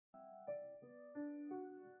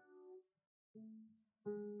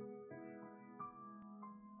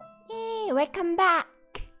Hey, welcome back.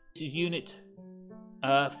 This is Unit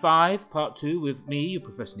 5, Part 2 with me, your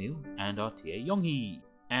Professor Neil, and our TA Yonghee.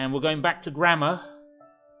 And we're going back to grammar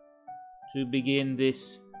to begin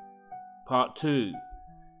this Part 2.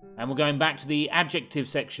 And we're going back to the adjective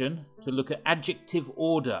section to look at adjective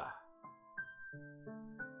order.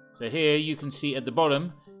 So here you can see at the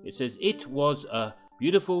bottom, it says, it was a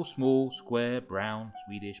beautiful, small, square, brown,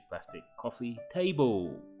 Swedish plastic coffee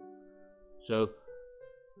table. So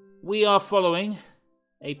we are following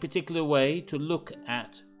a particular way to look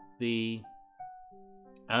at the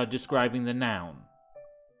describing the noun.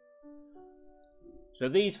 So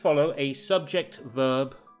these follow a subject,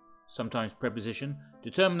 verb, sometimes preposition,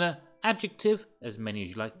 determiner, adjective, as many as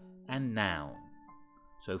you like, and noun.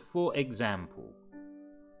 So for example,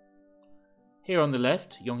 here on the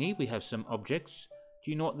left, Yonghee, we have some objects.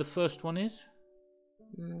 Do you know what the first one is?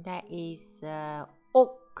 That is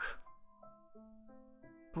oak.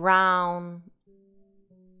 Brown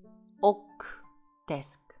oak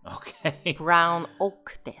desk. Okay. Brown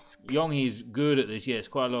oak desk. Yonghee's good at this, yes,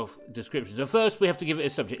 quite a lot of descriptions. So first we have to give it a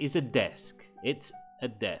subject. It's a desk. It's a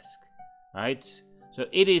desk, right? So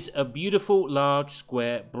it is a beautiful, large,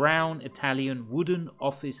 square, brown, Italian, wooden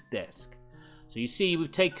office desk. So you see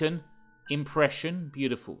we've taken impression,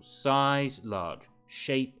 beautiful, size, large,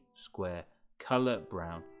 shape, square, color,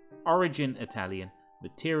 brown, origin, Italian,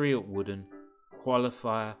 material, wooden,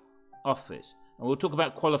 qualifier, office. And we'll talk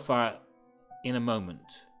about qualifier in a moment.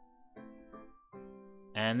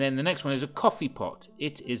 And then the next one is a coffee pot.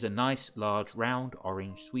 It is a nice, large, round,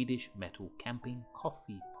 orange, Swedish metal camping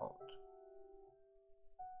coffee pot.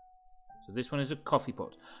 So this one is a coffee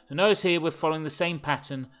pot. So notice here we're following the same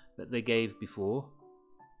pattern that they gave before.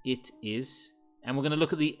 It is. And we're going to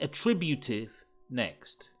look at the attributive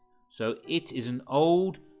next. So it is an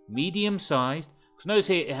old, medium-sized. So notice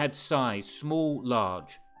here it had size, small,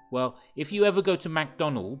 large. Well, if you ever go to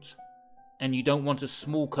McDonald's and you don't want a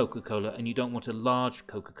small Coca-Cola and you don't want a large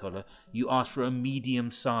Coca-Cola, you ask for a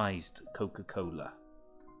medium-sized Coca-Cola.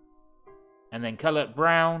 And then colour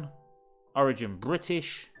brown, origin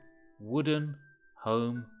British, wooden,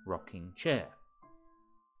 home, rocking chair.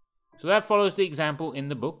 So that follows the example in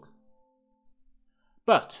the book.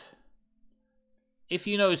 But if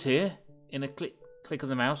you notice here, in a click of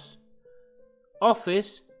the mouse,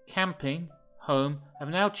 office, camping, home have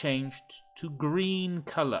now changed to green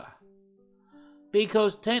colour.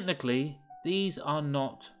 Because technically, these are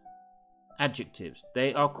not adjectives.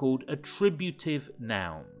 They are called attributive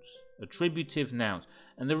nouns. Attributive nouns.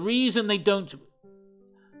 And the reason they don't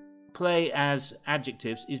play as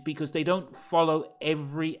adjectives is because they don't follow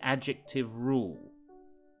every adjective rule.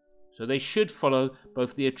 So they should follow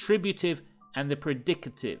both the attributive and the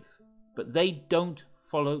predicative. But they don't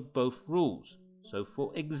follow both rules. So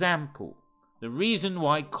for example, the reason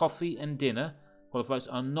why coffee and dinner qualifiers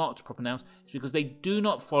are not proper nouns is because they do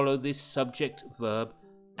not follow this subject, verb,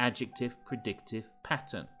 adjective, predictive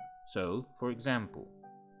pattern. So, for example,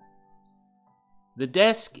 the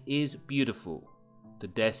desk is beautiful. The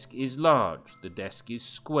desk is large. The desk is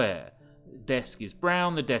square. The desk is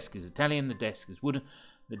brown. The desk is Italian. The desk is wooden.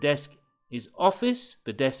 The desk is office.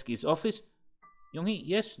 The desk is office. Yonghee,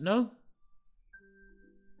 yes, no?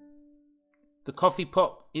 The coffee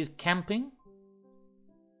pot is camping.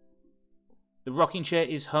 The rocking chair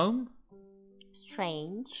is home.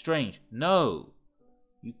 Strange. Strange. No.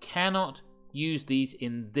 You cannot use these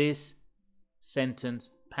in this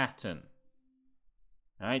sentence pattern.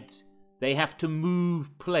 Right? They have to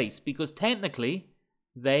move place because technically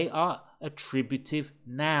they are attributive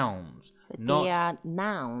nouns. They are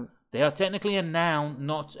noun. They are technically a noun,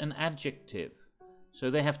 not an adjective.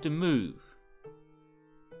 So they have to move.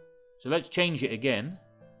 So let's change it again.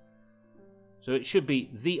 So it should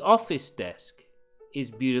be, the office desk is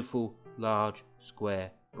beautiful, large,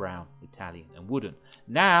 square, brown, Italian, and wooden.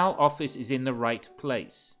 Now office is in the right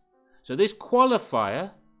place. So this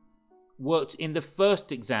qualifier worked in the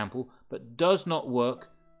first example, but does not work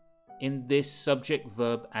in this subject,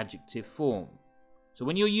 verb, adjective form. So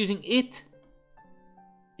when you're using it,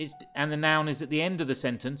 and the noun is at the end of the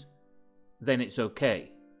sentence, then it's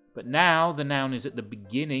okay. But now the noun is at the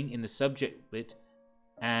beginning in the subject bit,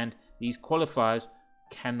 and these qualifiers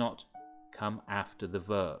cannot come after the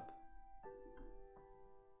verb.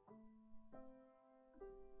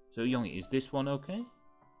 So Yonghee, is this one okay?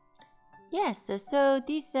 Yes, so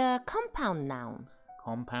these are compound noun.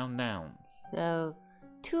 Compound nouns. So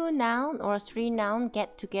 2 noun or 3 noun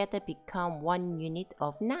get together become 1 unit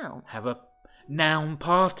of noun. Have a noun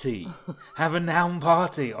party. Have a noun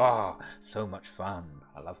party. Oh, so much fun.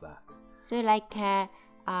 I love that. So like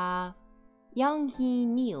Yonghee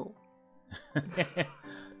meal.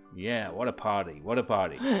 Yeah, what a party. What a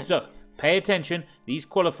party. So, pay attention. These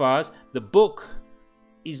qualifiers, the book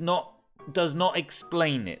does not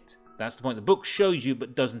explain it. That's the point. The book shows you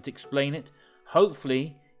but doesn't explain it.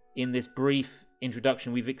 Hopefully, in this brief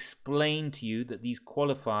introduction, we've explained to you that these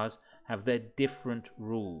qualifiers have their different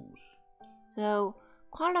rules. So,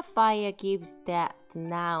 qualifier gives that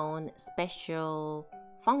noun special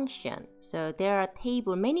function. So, there are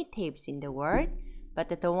many tables in the word, but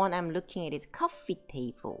the one I'm looking at is coffee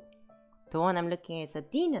table. The one I'm looking at is a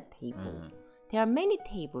dinner table. There are many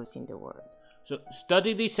tables in the word. So,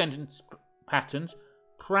 study these sentence patterns,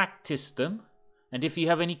 practice them, and if you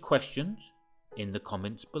have any questions, in the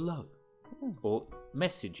comments below. Or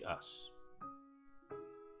message us.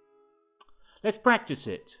 Let's practice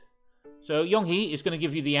it. So Young-hee is going to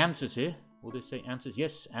give you the answers here. Will they say answers?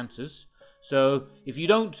 Yes, answers. So if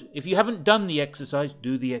you haven't done the exercise,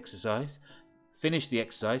 do the exercise, finish the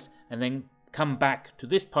exercise, and then come back to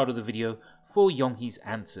this part of the video for Young-hee's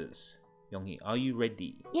answers. Young-hee, are you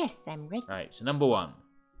ready? Yes, I'm ready. All right, so number 1.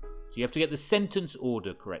 So you have to get the sentence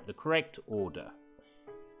order correct, the correct order.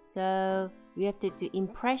 So we have to do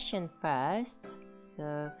impression first.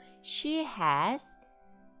 So she has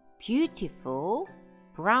beautiful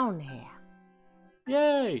brown hair.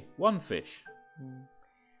 Yay! 1 fish.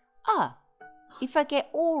 If I get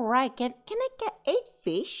all right, can I get 8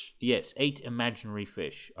 fish? Yes, 8 imaginary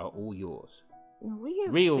fish are all yours.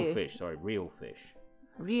 Real fish. Sorry, real fish.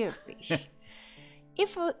 Real fish.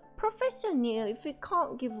 If Professor Neil, if we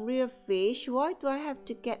can't give real fish, why do I have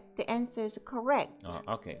to get the answers correct?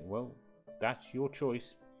 Okay, well, that's your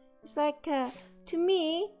choice. It's like, to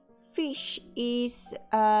me, fish is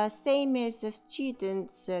same as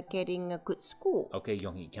students getting a good school. Okay,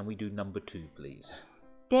 Young-hee, can we do number 2, please?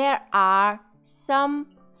 There are some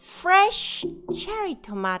fresh cherry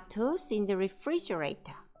tomatoes in the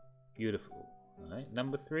refrigerator. Beautiful. All right,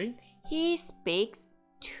 number 3. He speaks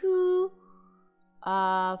 2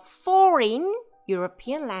 foreign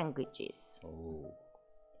European languages. Oh.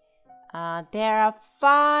 There are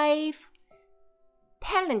 5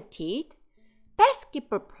 talented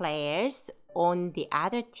basketball players on the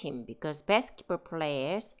other team because basketball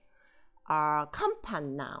players are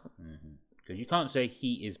compound noun. Because you can't say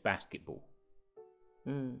he is basketball.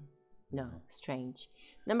 No, strange.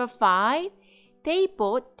 Number 5, they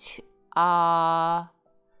bought a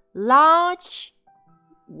large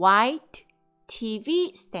white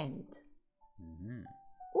TV stand.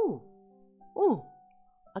 Ooh,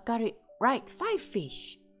 I got it right. 5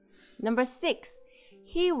 fish. Number 6,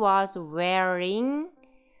 he was wearing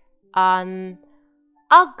an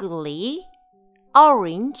ugly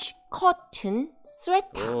orange cotton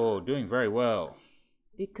sweater. Oh, doing very well.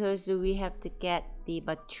 Because we have to get the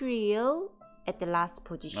material at the last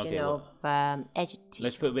position of adjective.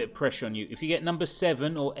 Let's put a bit of pressure on you. If you get number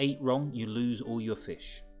 7 or 8 wrong, you lose all your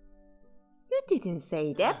fish. You didn't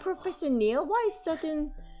say that, Professor Neil. Why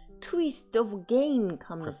sudden twist of game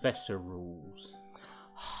coming? Professor rules.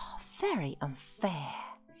 Very unfair.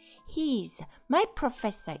 My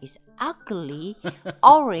professor is ugly,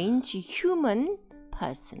 orange, human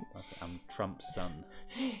person. Okay, I'm Trump's son.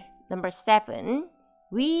 Number 7,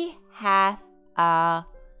 we have a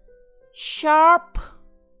sharp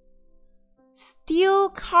steel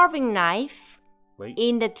carving knife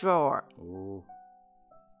in the drawer.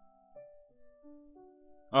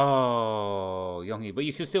 Oh, Young-hee, but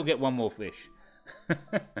you can still get 1 more fish.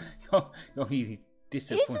 Young-hee,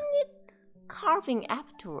 disappointed. Isn't it carving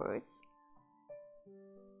afterwards?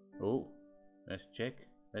 Oh, let's check.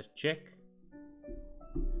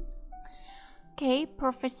 Okay,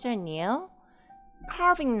 Professor Neil.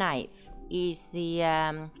 Carving knife is the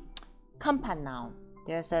compound noun.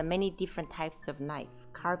 There's many different types of knife.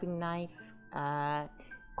 Carving knife,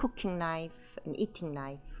 cooking knife, and eating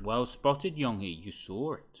knife. Well spotted, Young-hee. You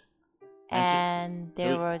saw it. And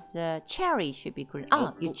there was cherry should be green.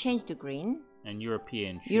 You changed to green. And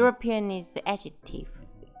European. European is adjective.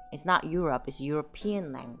 It's not Europe. It's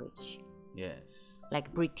European language. Yes.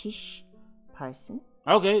 Like British person.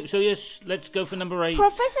 Okay, so yes, let's go for number 8.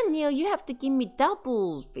 Professor Neil, you have to give me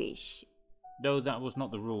double fish. No, that was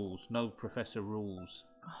not the rules. No professor rules.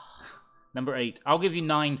 Number 8. I'll give you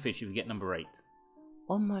 9 fish if you get number 8.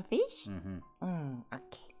 1 more fish?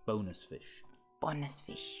 Okay. Bonus fish. Bonus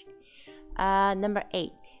fish. Number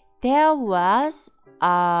 8. There was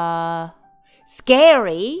a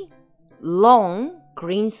scary, long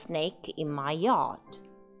green snake in my yard.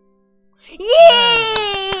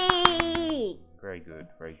 Yay! Very good,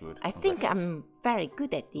 very good. I think I'm very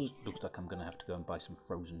good at this. Looks like I'm going to have to go and buy some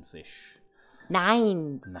frozen fish.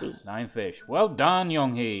 9 fish. 9 fish. Well done,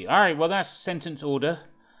 Young-hee. All right, well, that's sentence order.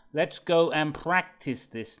 let's go and practice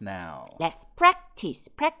this now. Let's practice.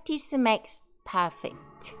 Practice makes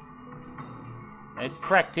perfect. Let's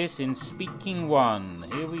practice in speaking one.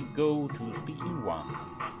 Here we go to speaking one.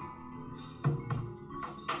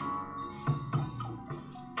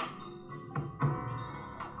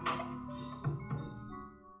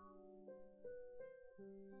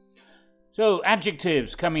 So,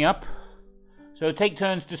 adjectives coming up. So, take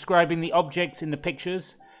turns describing the objects in the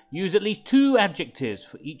pictures. Use at least 2 adjectives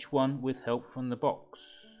for each one with help from the box.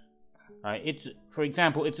 Right, for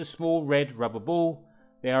example, it's a small red rubber ball.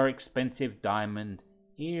 They are expensive diamond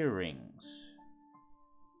earrings.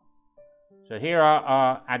 So here are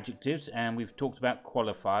our adjectives, and we've talked about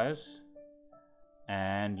qualifiers.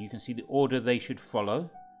 And you can see the order they should follow.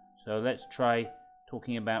 So let's try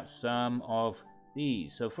talking about some of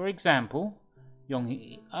these. So for example, I'm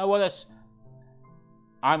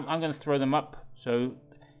going to throw them up. So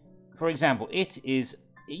for example,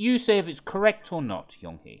 you say if it's correct or not,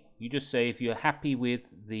 Yonghee. You just say if you're happy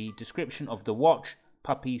with the description of the watch,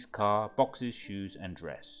 puppies, car, boxes, shoes, and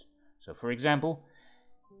dress. So for example,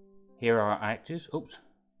 here are our adjectives. Oops,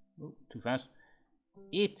 too fast.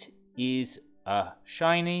 It is a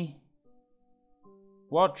shiny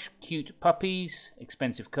watch, cute puppies,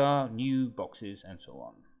 expensive car, new boxes, and so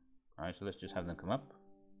on. Alright, so let's just have them come up.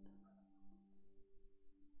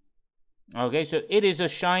 Okay, so it is a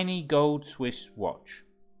shiny gold Swiss watch.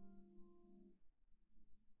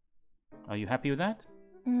 Are you happy with that?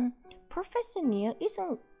 Professor Neil,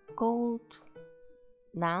 isn't gold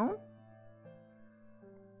noun?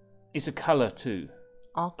 It's a color too.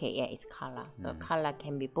 Okay, yeah, it's color. So color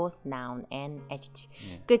can be both noun and adjective.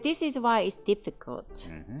 Because this is why it's difficult.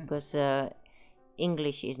 Because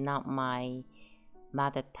English is not my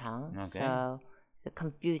mother tongue. Okay. So it's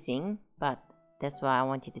confusing, but that's why I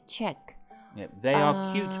wanted to check. Yeah, they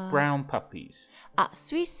are cute brown puppies.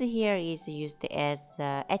 Swiss here is used as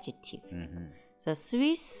adjective. So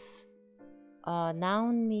Swiss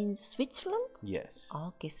noun means Switzerland? Yes.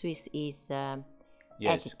 Okay, Swiss is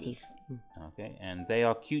yes. Adjective. Okay, and they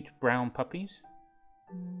are cute brown puppies?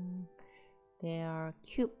 They are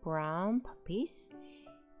cute brown puppies.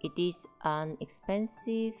 It is an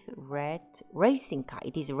expensive red racing car.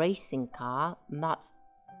 It is a racing car, not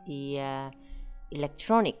the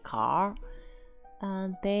electronic car.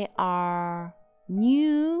 They are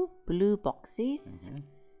new blue boxes.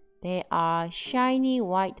 They are shiny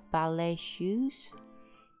white ballet shoes.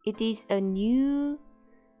 It is a new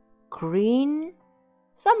green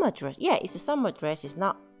summer dress. Yeah, it's a summer dress. It's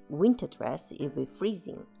not winter dress. It will be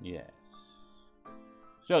freezing. Yes.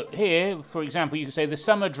 So here, for example, you can say the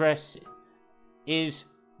summer dress is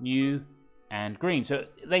new and green. So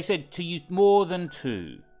they said to use more than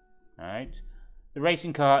 2. All right. The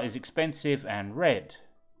racing car is expensive and red.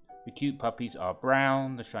 The cute puppies are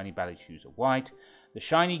brown. The shiny ballet shoes are white. The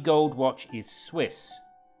shiny gold watch is Swiss.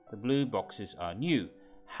 The blue boxes are new.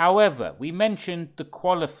 However, we mentioned the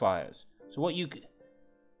qualifiers. So what you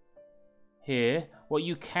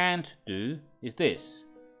can't do is this.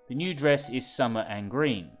 The new dress is summer and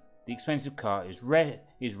green. The expensive car is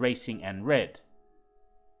racing and red.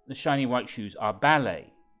 The shiny white shoes are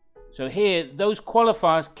ballet. So here, those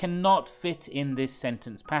qualifiers cannot fit in this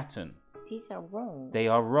sentence pattern. These are wrong. They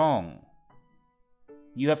are wrong.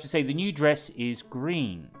 You have to say the new dress is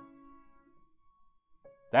green.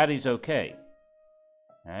 That is okay.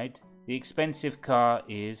 Right? The expensive car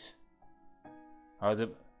is... the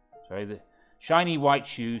shiny white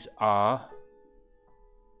shoes are...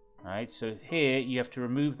 Right? So here, you have to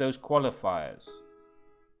remove those qualifiers.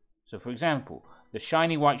 So for example, the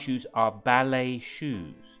shiny white shoes are ballet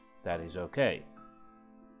shoes. That is okay.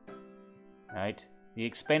 Right? The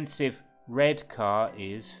expensive red car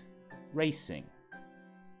is racing.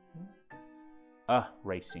 A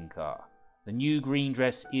racing car. The new green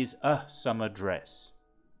dress is a summer dress.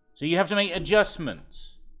 So you have to make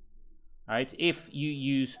adjustments. Right? If you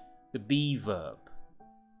use the be verb,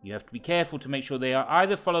 you have to be careful to make sure they are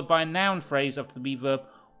either followed by a noun phrase after the be verb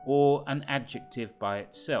or an adjective by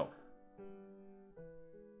itself.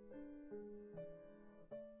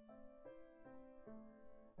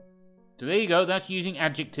 So there you go, that's using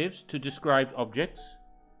adjectives to describe objects.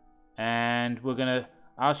 And we're going to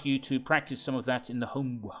ask you to practice some of that in the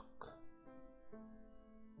homework.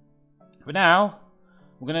 For now,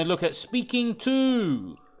 we're going to look at speaking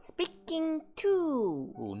to. Speaking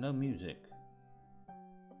to. Oh, no music.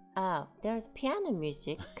 Oh, there's piano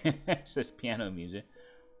music. It says piano music.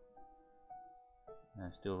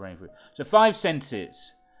 Still raining for it. So 5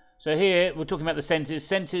 senses. So here, we're talking about the senses.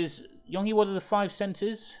 Senses, Yonghee, what are the 5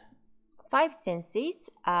 senses? 5 senses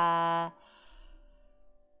are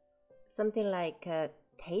something like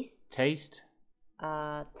taste, taste,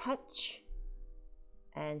 touch,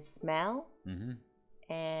 and smell, mm-hmm.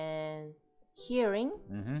 and hearing,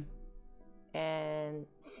 Mm-hmm. and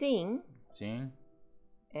seeing, seeing,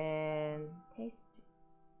 and taste,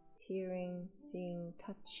 hearing, seeing,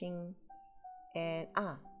 touching, and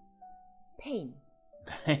pain.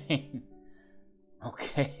 pain.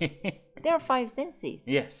 Okay. There are 5 senses,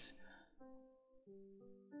 Yes.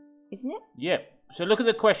 isn't it? Yep. So look at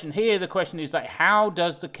the question here. The question is like, how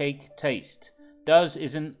does the cake taste? Does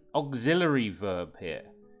is an auxiliary verb here.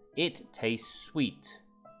 It tastes sweet.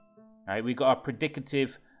 All right, we got our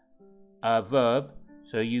predicative verb,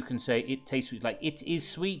 so you can say it tastes sweet, like it is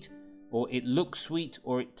sweet, or it looks sweet,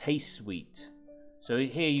 or it tastes sweet. So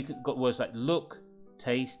here you got words like look,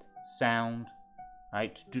 taste, sound,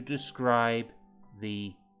 right, to describe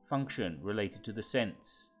the function related to the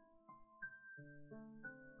sense.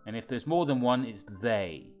 And if there's more than one, it's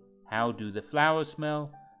they. How do the flowers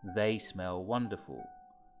smell? They smell wonderful.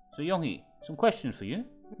 So Yonghi, some questions for you.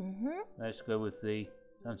 Mm-hmm. Let's go with the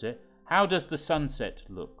sunset. How does the sunset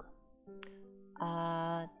look?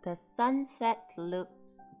 The sunset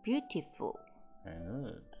looks beautiful. Very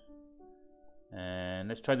good. And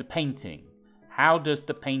let's try the painting. How does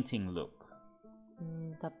the painting look?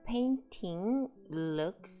 The painting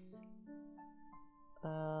looks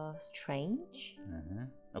strange. Mm-hmm.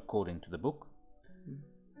 According to the book.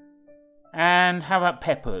 And how about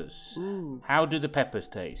peppers? Ooh. How do the peppers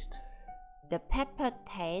taste? The pepper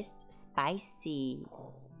tastes spicy.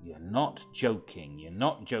 You're not joking. You're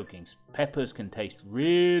not joking. Peppers can taste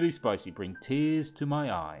really spicy, bring tears to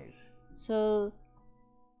my eyes. So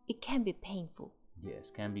it can be painful. Yes,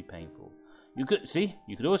 can be painful. You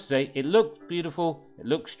could also say it looked beautiful, it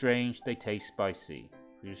looks strange, they taste spicy.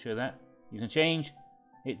 Are you sure that? You can change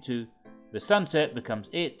it to the sunset becomes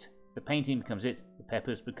it, the painting becomes it, the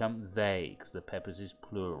peppers become they, because the peppers is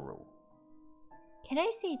plural. Can I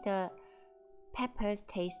say the peppers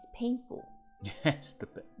taste painful? Yes,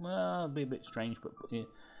 well, it'll be a bit strange, but yeah.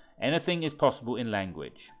 Anything is possible in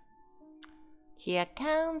language. Here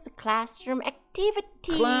comes classroom activity.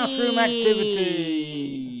 Classroom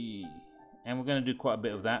activity! And we're going to do quite a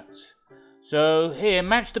bit of that. So here,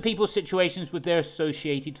 match the people's situations with their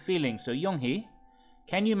associated feelings. So Yonghee,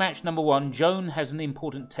 can you match number 1? Joan has an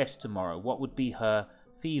important test tomorrow. What would be her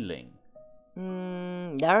feeling?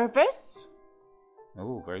 Nervous?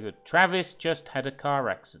 Oh, very good. Travis just had a car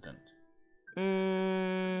accident.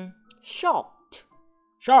 Shocked.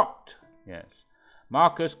 Shocked. Yes.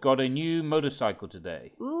 Marcus got a new motorcycle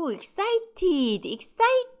today. Ooh, excited.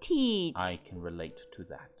 Excited. I can relate to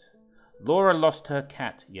that. Laura lost her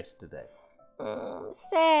cat yesterday.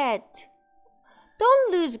 Sad.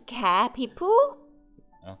 Don't lose cat, people.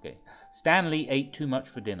 Okay. Stanley ate too much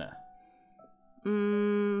for dinner.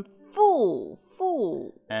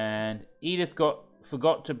 Full. And Edith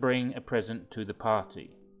forgot to bring a present to the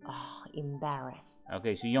party. Oh, embarrassed.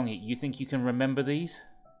 Okay, so Yonghee, you think you can remember these?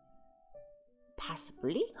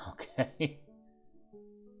 Possibly. Okay.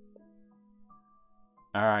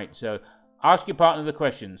 Alright, so ask your partner the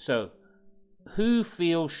question. So, who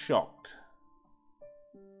feels shocked?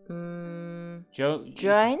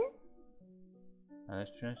 Joan?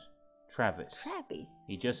 That's Travis.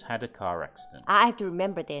 He just had a car accident. I have to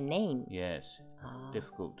remember their name. Yes.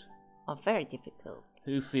 Difficult. Oh, very difficult.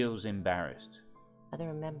 Who feels embarrassed? I don't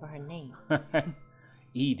remember her name.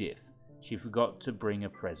 Edith. She forgot to bring a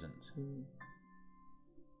present.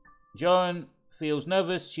 Joan feels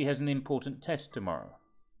nervous. She has an important test tomorrow.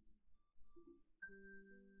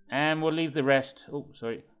 And we'll leave the rest.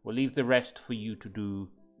 We'll leave the rest for you to do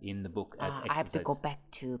in the book as exercise. I have to go back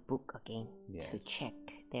to book again to Yes. check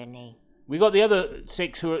their name. We got the other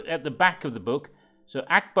 6 who are at the back of the book. So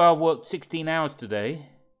Akbar worked 16 hours today.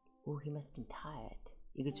 Oh, he must be tired,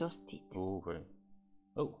 exhausted. Oh, very.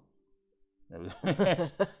 Oh.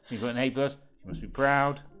 Yes. So you got an A+. You must be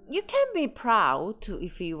proud. You can be proud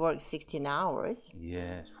if you work 16 hours.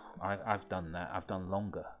 Yes, I've done that. I've done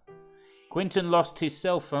longer. Quinton lost his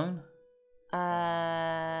cell phone.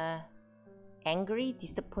 Angry,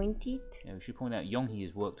 disappointed. Yeah, we should point out Yonghee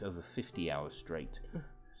has worked over 50 hours straight.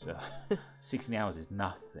 So 16 hours is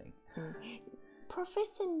nothing.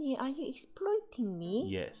 Professor Nee, are you exploiting me?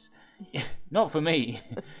 Yes. Not for me.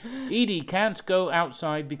 Edie can't go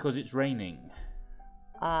outside because it's raining.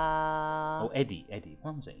 Eddie.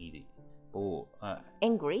 What was it, Edie? Bored.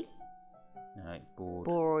 Angry? Right, bored.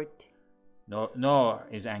 Bored. Nor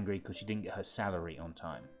is angry because she didn't get her salary on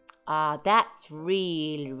time. That's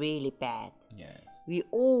really, really bad. Yeah. We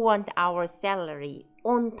all want our salary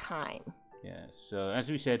on time. Yeah, so as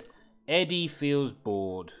we said, Eddie feels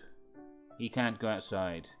bored. He can't go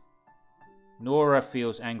outside. Nora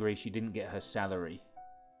feels angry she didn't get her salary.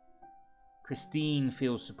 Christine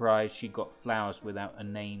feels surprised she got flowers without a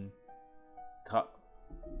name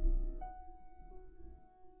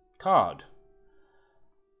card.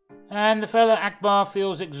 And the fella Akbar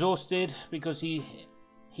feels exhausted because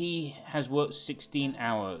he has worked 16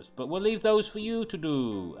 hours. But we'll leave those for you to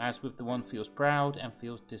do. As with the one feels proud and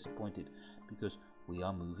feels disappointed because we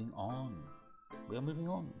are moving on. We are moving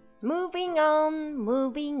on. Moving on,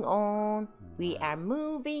 moving on. We are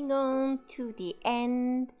moving on to the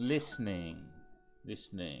end. Listening.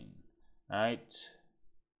 Alright.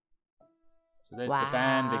 So there's Wow. the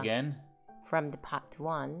band again. From the part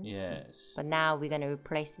 1. Yes. But now we're going to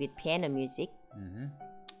replace with piano music.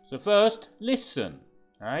 So first, listen.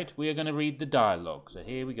 Alright, we are going to read the dialogue. So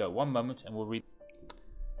here we go. One moment and we'll read.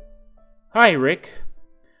 Hi, Rick.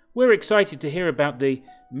 We're excited to hear about the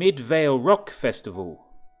Midvale Rock Festival.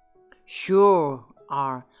 Sure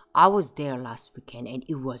are. I was there last weekend and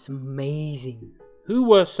it was amazing. Who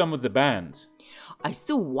were some of the bands? I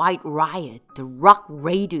saw White Riot, the Rock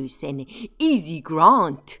Raiders, and Easy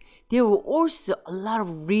Grant. There were also a lot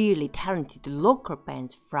of really talented local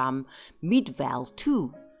bands from Midvale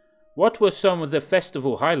too. What were some of the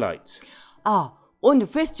festival highlights? On the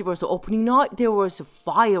festival's opening night, there was a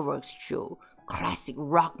fireworks show. Classic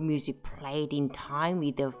rock music played in time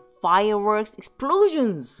with the fireworks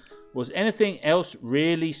explosions. Was anything else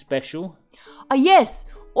really special? Yes.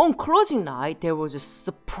 On closing night, there was a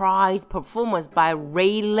surprise performance by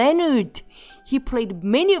Ray Leonard. He played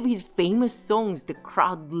many of his famous songs. The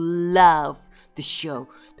crowd loved the show.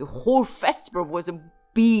 The whole festival was a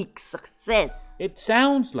big success. It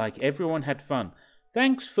sounds like everyone had fun.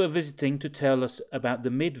 Thanks for visiting to tell us about the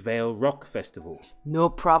Midvale Rock Festival. No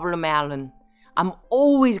problem, Alan. I'm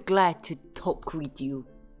always glad to talk with you.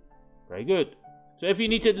 Very good. So if you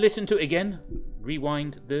need to listen to it again,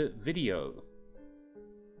 rewind the video.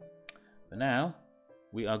 For now,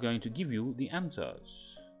 we are going to give you the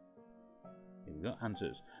answers. Here we go,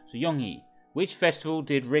 answers. So Younghee, which festival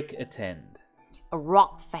did Rick attend? A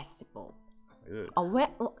rock festival. Good.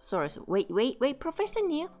 Wait, Professor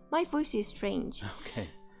Neil, my voice is strange. Okay.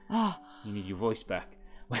 You need your voice back.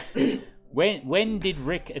 When did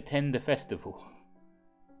Rick attend the festival?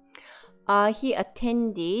 He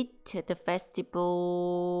attended the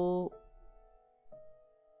festival.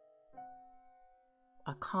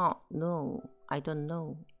 I don't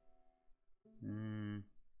know.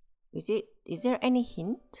 Is there any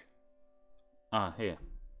hint? Here.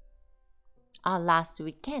 Last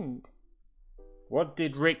weekend. What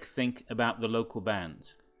did Rick think about the local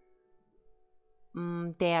bands?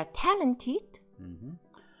 They are talented.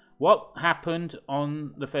 What happened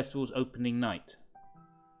on the festival's opening night?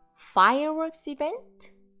 Fireworks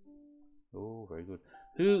event. Oh, very good.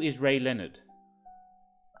 Who is Ray Leonard?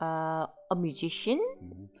 A musician.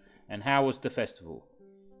 And how was the festival?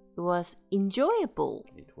 It was enjoyable.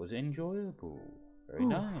 It was enjoyable. Very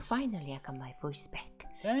nice. Finally, I got my voice back.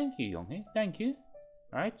 Thank you, Younghee. Thank you.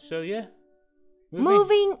 Alright, so yeah.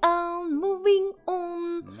 Moving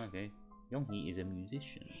on. Okay. Younghee is a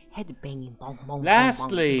musician. Head banging, bom bom.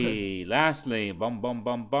 Lastly, bom bom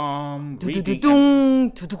bom bom. The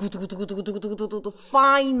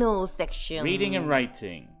final section. Reading and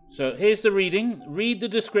writing. So here's the reading. Read the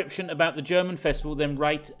description about the German festival, then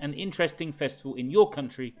write an interesting festival in your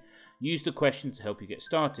country. Use the questions to help you get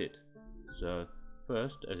started. So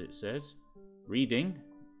first, as it says, reading.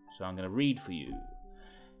 So I'm going to read for you.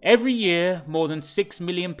 Every year, more than 6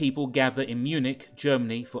 million people gather in Munich,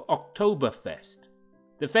 Germany for Oktoberfest.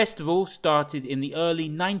 The festival started in the early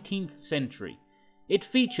 19th century. It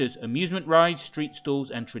features amusement rides, street stalls,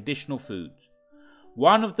 and traditional foods.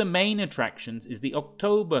 One of the main attractions is the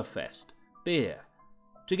Oktoberfest beer.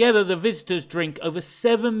 Together, the visitors drink over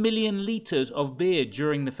 7 million litres of beer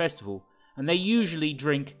during the festival, and they usually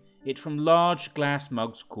drink it from large glass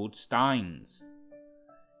mugs called steins.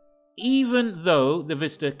 Even though the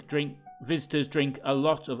visitors drink a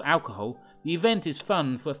lot of alcohol, the event is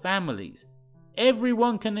fun for families.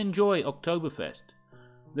 Everyone can enjoy Oktoberfest.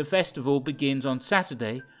 The festival begins on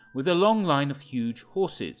Saturday with a long line of huge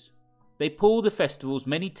horses. They pull the festival's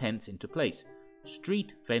many tents into place.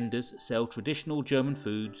 Street vendors sell traditional German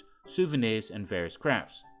foods, souvenirs, and various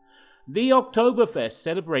crafts. The Oktoberfest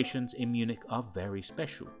celebrations in Munich are very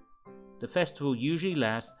special. The festival usually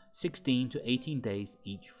lasts 16 to 18 days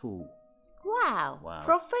each full. Wow.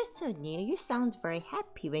 Professor Neil, you sound very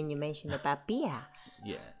happy when you mention about beer.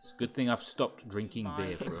 Yes, good thing I've stopped drinking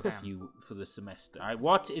beer for the semester. All right,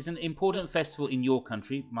 what is an important festival in your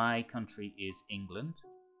country? My country is England.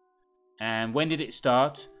 And when did it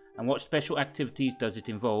start? And what special activities does it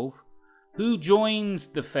involve? Who joins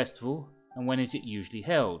the festival? and when is it usually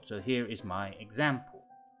held? So here is my example.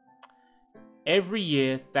 Every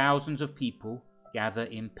year, thousands of people gather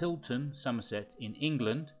in Pilton, Somerset, in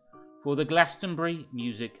England, for the Glastonbury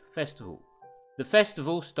Music Festival. The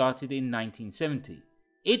festival started in 1970.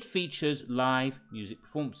 It features live music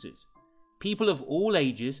performances. People of all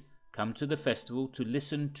ages come to the festival to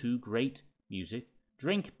listen to great music,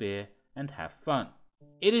 drink beer, and have fun.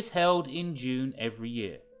 It is held in June every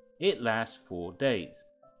year. It lasts 4 days.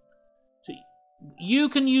 So you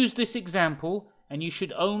can use this example, and you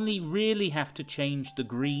should only really have to change the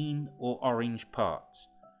green or orange parts.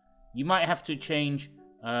 You might have to change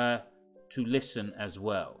to listen as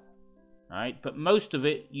well, right? But most of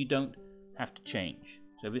it you don't have to change.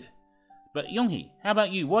 But Yoonghee, how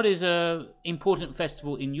about you? What is a important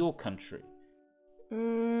festival in your country?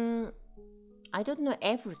 I don't know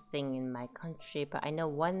everything in my country, but I know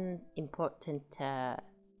one important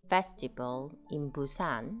festival in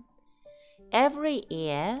Busan. Every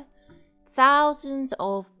year, thousands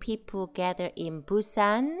of people gather in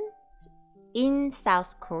Busan, in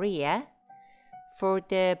South Korea, for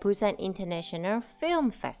the Busan International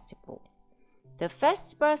Film Festival. The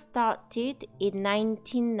festival started in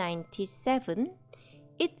 1997.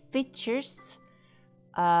 It features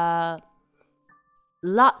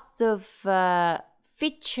lots of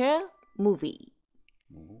feature movie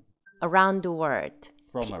around the world.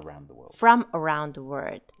 From around the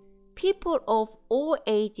world. People of all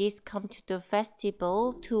ages come to the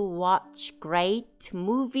festival to watch great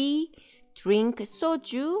movie, drink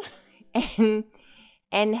soju,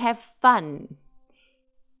 and have fun.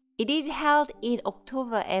 It is held in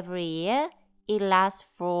October every year. It lasts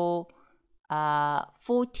for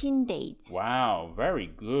 14 days. Wow, very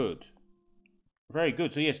good. Very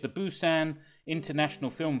good. So yes, the Busan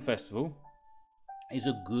International Film Festival is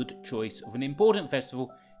a good choice of an important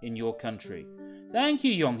festival in your country. Thank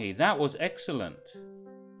you, Yoonghee. That was excellent.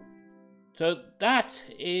 So that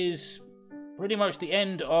is pretty much the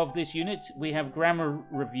end of this unit. We have grammar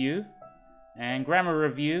review, and grammar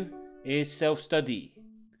review is self-study.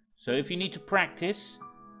 So if you need to practice,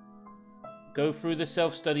 go through the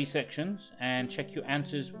self-study sections and check your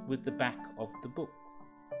answers with the back of the book.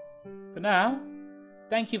 For now,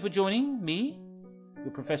 thank you for joining me,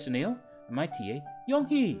 your Professor Neil, and my TA,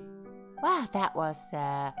 Yoonghee. Wow, that was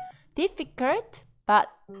difficult, but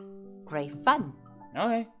great fun.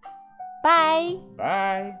 Okay. Bye.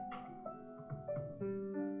 Bye.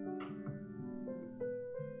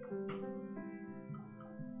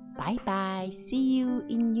 Bye-bye. See you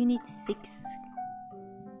in Unit 6.